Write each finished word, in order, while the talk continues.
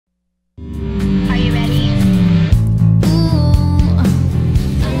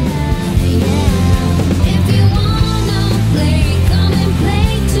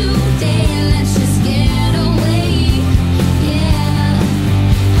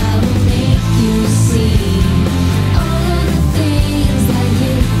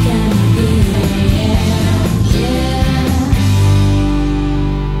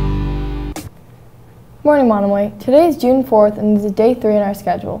Monomoy. Today is June 4th and this is day 3 in our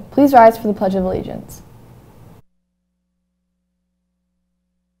schedule. Please rise for the Pledge of Allegiance.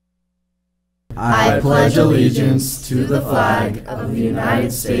 I pledge allegiance to the flag of the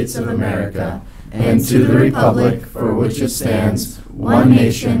United States of America and to the republic for which it stands, one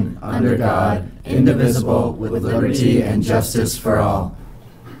nation, under God, indivisible, with liberty and justice for all.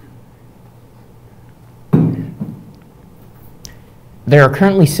 There are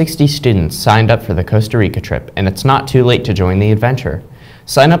currently 60 students signed up for the Costa Rica trip, and it's not too late to join the adventure.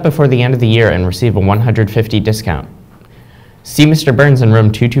 Sign up before the end of the year and receive a $150 discount. See Mr. Burns in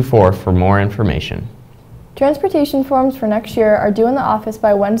room 224 for more information. Transportation forms for next year are due in the office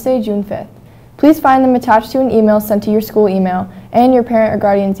by Wednesday, June 5th. Please find them attached to an email sent to your school email and your parent or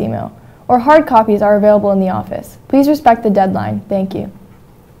guardian's email, or hard copies are available in the office. Please respect the deadline. Thank you.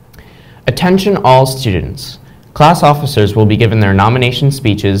 Attention all students. Class officers will be given their nomination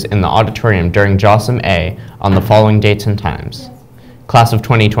speeches in the auditorium during JOSM A on the following dates and times. Class of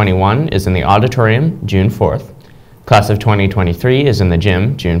 2021 is in the auditorium, June 4th. Class of 2023 is in the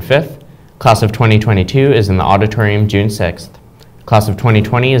gym, June 5th. Class of 2022 is in the auditorium, June 6th. Class of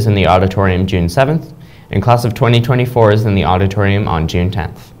 2020 is in the auditorium, June 7th. And Class of 2024 is in the auditorium on June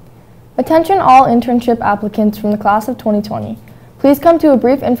 10th. Attention all internship applicants from the Class of 2020. Please come to a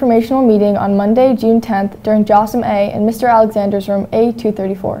brief informational meeting on Monday, June 10th during JOSM A in Mr. Alexander's room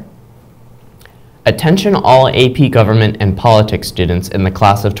A234. Attention all AP Government and Politics students in the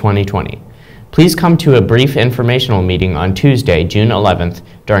Class of 2020. Please come to a brief informational meeting on Tuesday, June 11th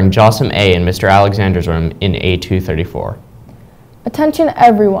during JOSM A in Mr. Alexander's room in A234. Attention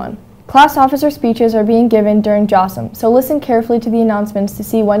everyone. Class officer speeches are being given during JOSM, so listen carefully to the announcements to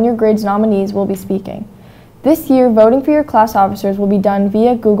see when your grade's nominees will be speaking. This year, voting for your class officers will be done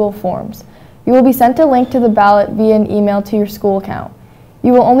via Google Forms. You will be sent a link to the ballot via an email to your school account.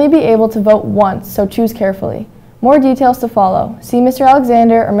 You will only be able to vote once, so choose carefully. More details to follow. See Mr.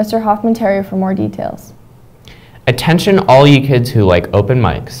 Alexander or Mr. Hoffman-Terry for more details. Attention all you kids who like open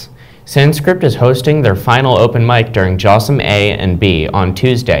mics. Sanskrit is hosting their final open mic during JOSM A and B on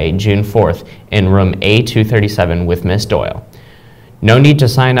Tuesday, June 4th in room A237 with Miss Doyle. No need to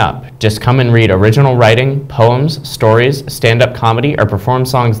sign up. Just come and read original writing, poems, stories, stand-up comedy, or perform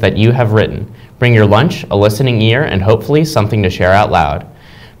songs that you have written. Bring your lunch, a listening ear, and hopefully something to share out loud.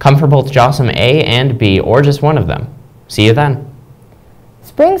 Come for both JOSM A and B, or just one of them. See you then.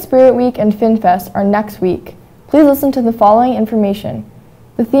 Spring Spirit Week and FinFest are next week. Please listen to the following information.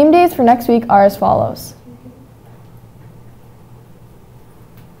 The theme days for next week are as follows.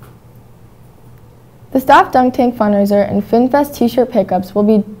 The Staff Dunk Tank fundraiser and FinFest t-shirt pickups will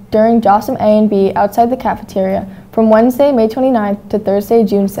be during JOSM A and B outside the cafeteria from Wednesday, May 29th to Thursday,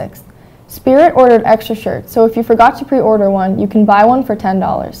 June 6th. Spirit ordered extra shirts, so if you forgot to pre-order one, you can buy one for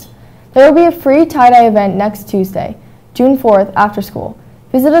 $10. There will be a free tie-dye event next Tuesday, June 4th, after school.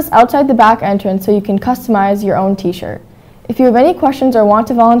 Visit us outside the back entrance so you can customize your own t-shirt. If you have any questions or want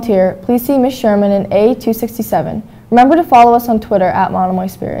to volunteer, please see Ms. Sherman in A267. Remember to follow us on Twitter at Monomoy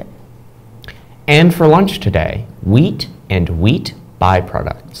Spirit. And for lunch today, wheat and wheat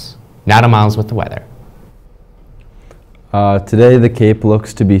byproducts. Now to Miles with the weather. Today the Cape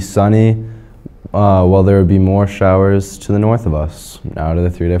looks to be sunny, while there will be more showers to the north of us. Now to the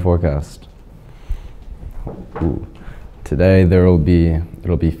 3-day forecast. Today it'll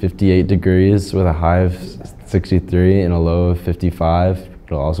be 58 degrees with a high of 63 and a low of 55.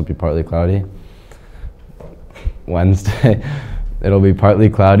 It'll also be partly cloudy. Wednesday, it'll be partly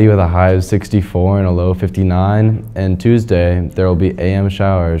cloudy with a high of 64 and a low of 59. And Tuesday, there will be AM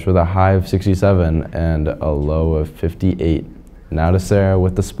showers with a high of 67 and a low of 58. Now to Sarah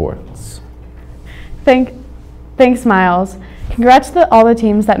with the sports. Thanks, Miles. Congrats to all the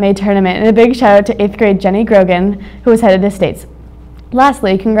teams that made tournament, and a big shout out to 8th grade Jenny Grogan, who was headed to states.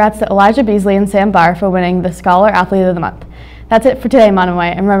 Lastly, congrats to Elijah Beasley and Sam Barr for winning the Scholar Athlete of the Month. That's it for today, Monomoy,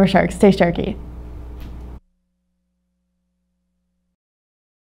 and remember, Sharks, stay sharky.